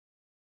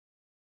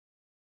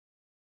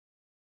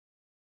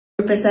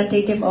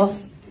Representative of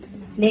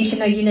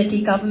National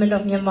Unity Government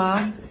of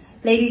Myanmar.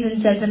 Ladies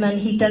and gentlemen,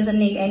 he doesn't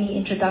need any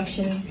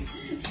introduction.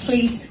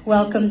 Please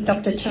welcome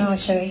Dr. Tin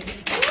Hlaing.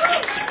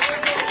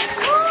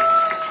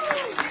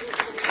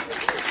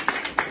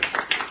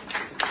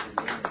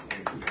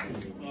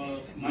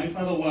 My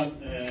father was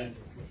an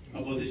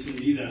opposition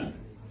leader,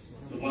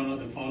 so one of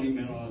the founding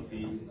members of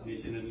the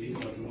National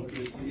League for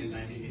Democracy in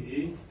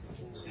 1988,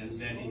 and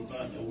then he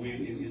passed away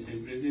in his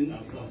prison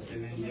after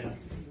 7 years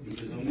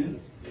imprisonment.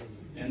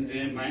 And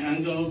then my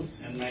uncles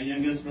and my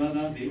youngest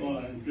brother, they all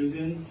are in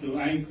prison. So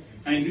I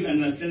do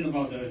understand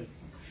about the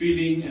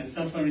feeling and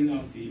suffering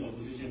of the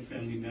opposition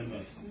family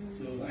members.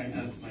 So I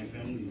asked my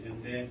family,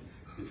 and then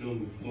they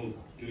told me, "Oh,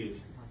 do it,"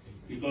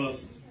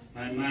 because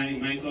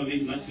my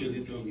colleague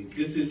Masudi told me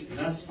this is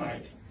last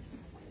fight.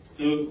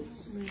 So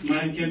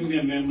my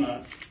cabinet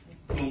member,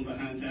 Kong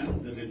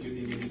Bahanjan, the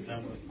Deputy Minister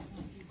for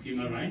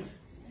Human Rights,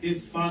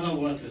 his father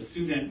was a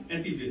student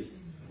activist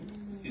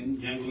in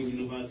Yangon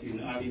University in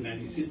the early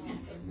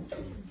 1960s.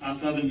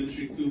 After the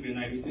military coup in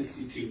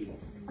 1962,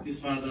 his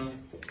father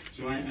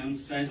joined armed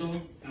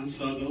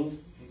struggles,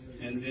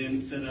 and then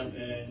set up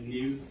a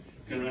new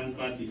Korean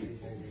party,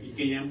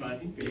 Kenyan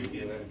party.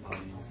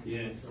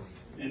 Yeah,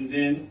 and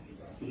then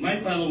so my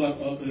father was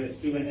also a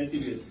student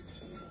activist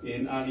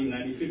in early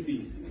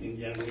 1950s in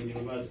Yangon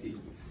University.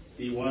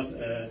 He was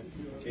a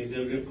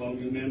executive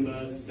committee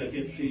member,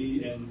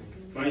 secretary, and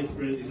vice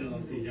president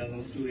of the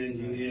Yangon Student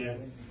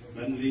Union,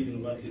 Manly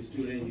University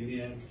Student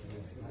Union.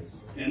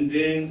 And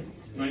then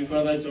my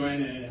father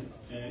joined an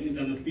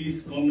internal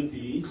peace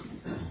committee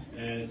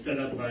set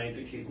up by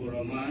the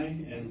Kikuramai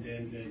and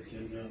then the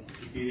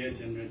Superior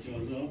General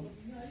Chozo.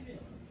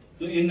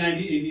 So in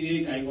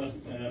 1988, I was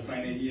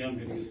final year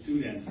medical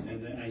students,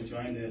 and then I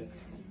joined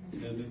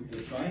the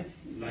strike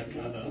like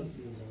others.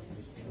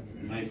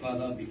 My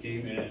father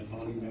became a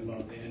founding member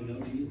of the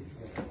NLD.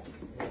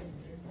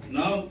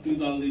 Now,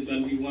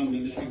 2021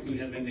 military could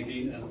happen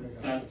again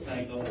a third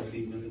cycle of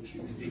the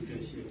military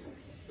dictatorship.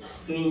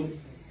 So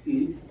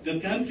the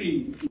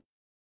country,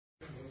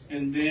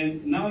 and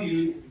then now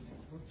you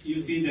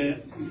see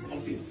this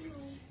office.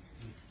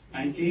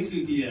 I came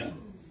to here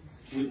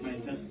with my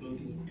just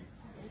clothing.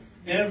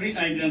 Every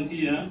item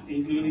here,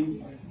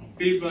 including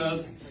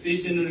papers,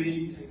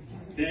 stationeries,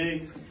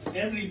 bags,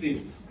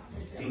 everything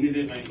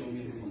donated by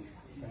community.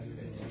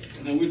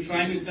 And we're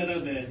trying to set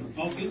up the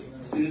office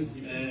since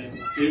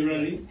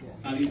February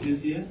early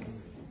this year.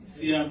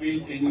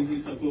 CRPH and unity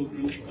support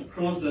group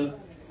across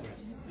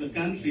the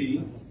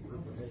country,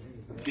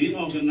 they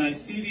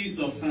organize series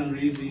of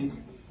fundraising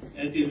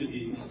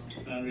activities,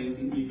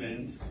 fundraising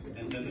events,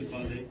 and then they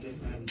contact the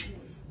fund.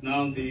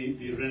 Now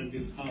they rent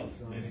this house,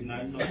 very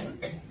nice house.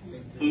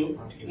 So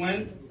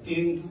when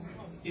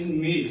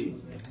in May,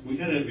 we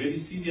had a very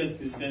serious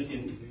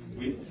discussion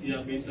with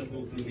CRPH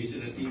support group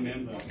national team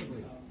member.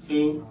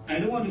 So I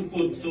don't want to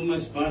put so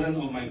much burden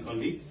on my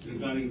colleagues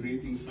regarding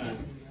raising funds.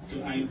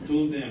 So I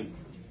told them,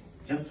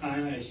 just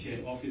hire a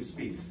shared office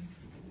space.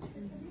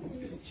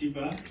 It's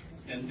cheaper,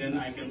 and then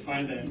I can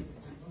find an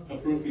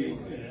appropriate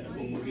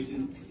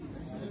accommodation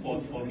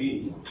spot for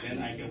me,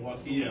 and I can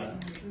work here.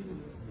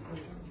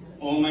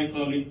 All my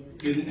colleagues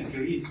didn't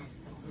agree.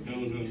 No.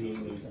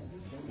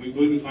 We're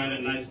going to find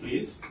a nice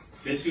place.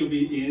 That should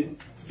be in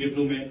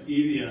diplomat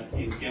area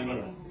in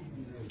Canberra.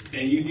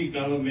 And UG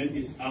government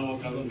is our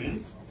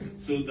government,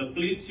 so the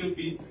place should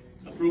be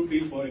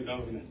appropriate for a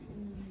government.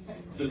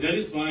 So that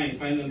is why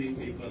finally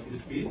we got this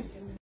space.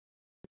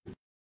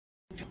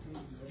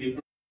 We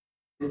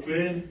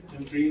prepare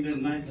and bring the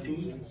nice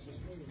food,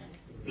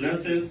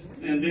 classes,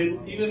 and then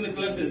even the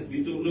classes,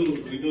 we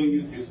don't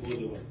use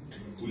disposable.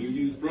 We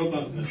use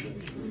proper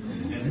classes.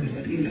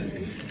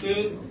 So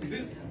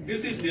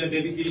this is their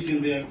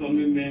dedication, their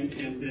commitment,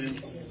 and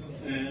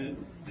their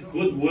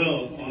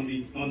goodwill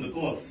on the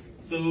cause.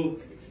 So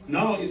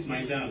now it's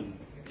my turn.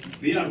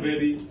 We are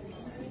very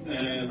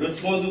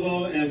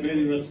responsible and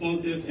very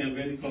responsive and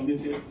very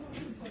committed.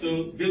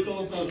 So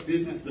because of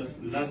this is the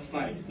last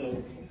fight.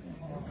 So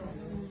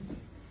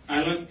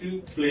I like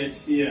to pledge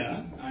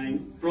here. I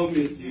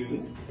promise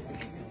you,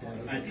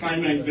 I try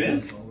my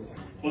best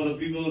for the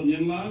people of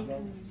Myanmar.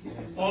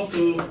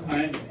 Also,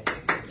 I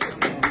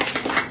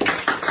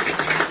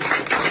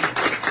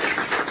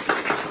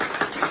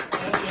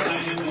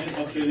am an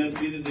Australian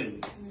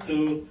citizen.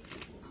 So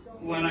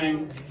when I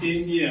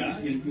came here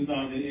in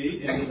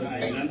 2008, and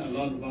I learned a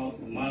lot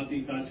about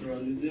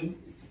multiculturalism,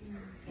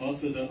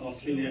 also the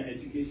Australian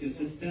education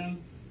system,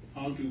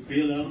 how to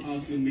build up, how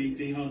to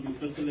maintain, how to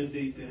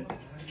facilitate the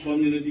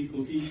community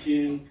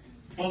cohesion.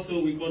 Also,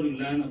 we got to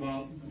learn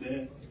about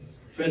the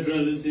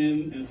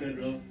federalism and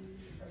federal.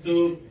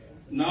 So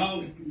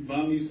now,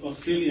 Burmese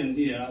Australian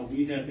here,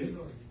 we have a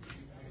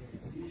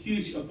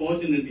huge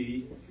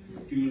opportunity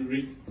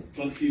to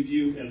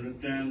contribute and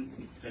return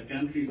the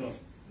country of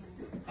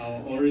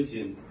our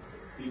origin,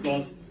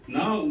 because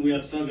now we are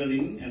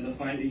struggling and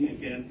fighting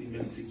against the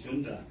military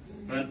junta.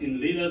 But in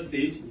later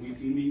stage, we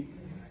do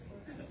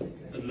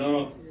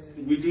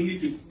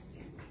need to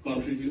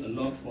contribute a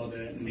lot for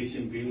the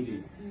nation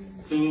building.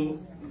 So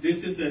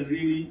this is a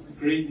really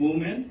great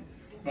moment,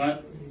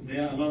 but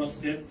there are a lot of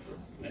steps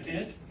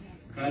ahead.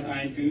 But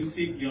I do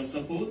seek your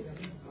support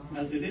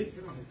as it is.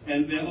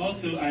 And then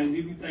also I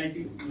really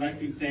like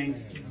to thank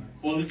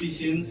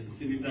politicians,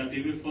 Senator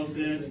David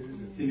Fawcett,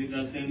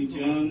 Senator Stanley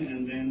John,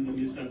 and then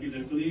Mr.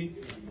 Peter Cooley.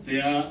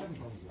 Their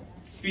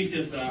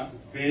speeches are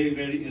very,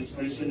 very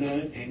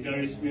inspirational,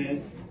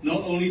 encouragement,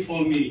 not only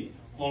for me,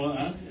 all of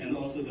us, and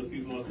also the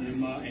people of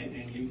Myanmar and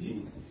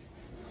NUG.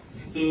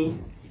 So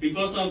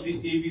because of the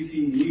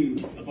ABC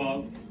News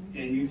about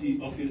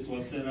NUG office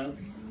was set up,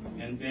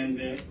 and then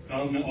the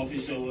government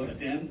official will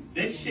attend,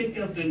 they shake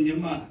up the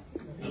Myanmar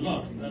a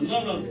lot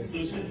of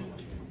social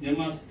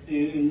Myanmar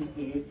in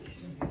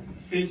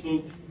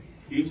Facebook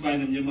used by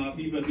the Myanmar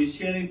people. They're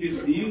sharing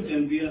this news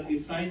and they are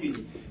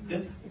exciting.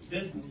 That's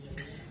a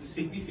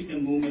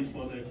significant moment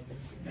for the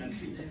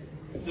country.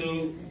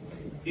 So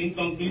in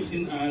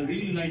conclusion, I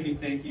really like to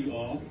thank you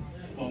all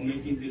for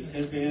making this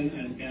happen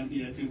and camp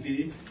here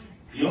today.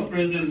 Your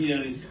presence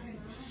here is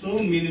so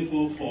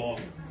meaningful for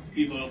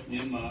people of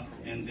Myanmar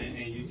and then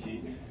NUG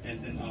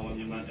and then our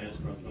Myanmar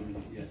diaspora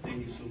community. Yeah,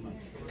 thank you so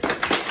much.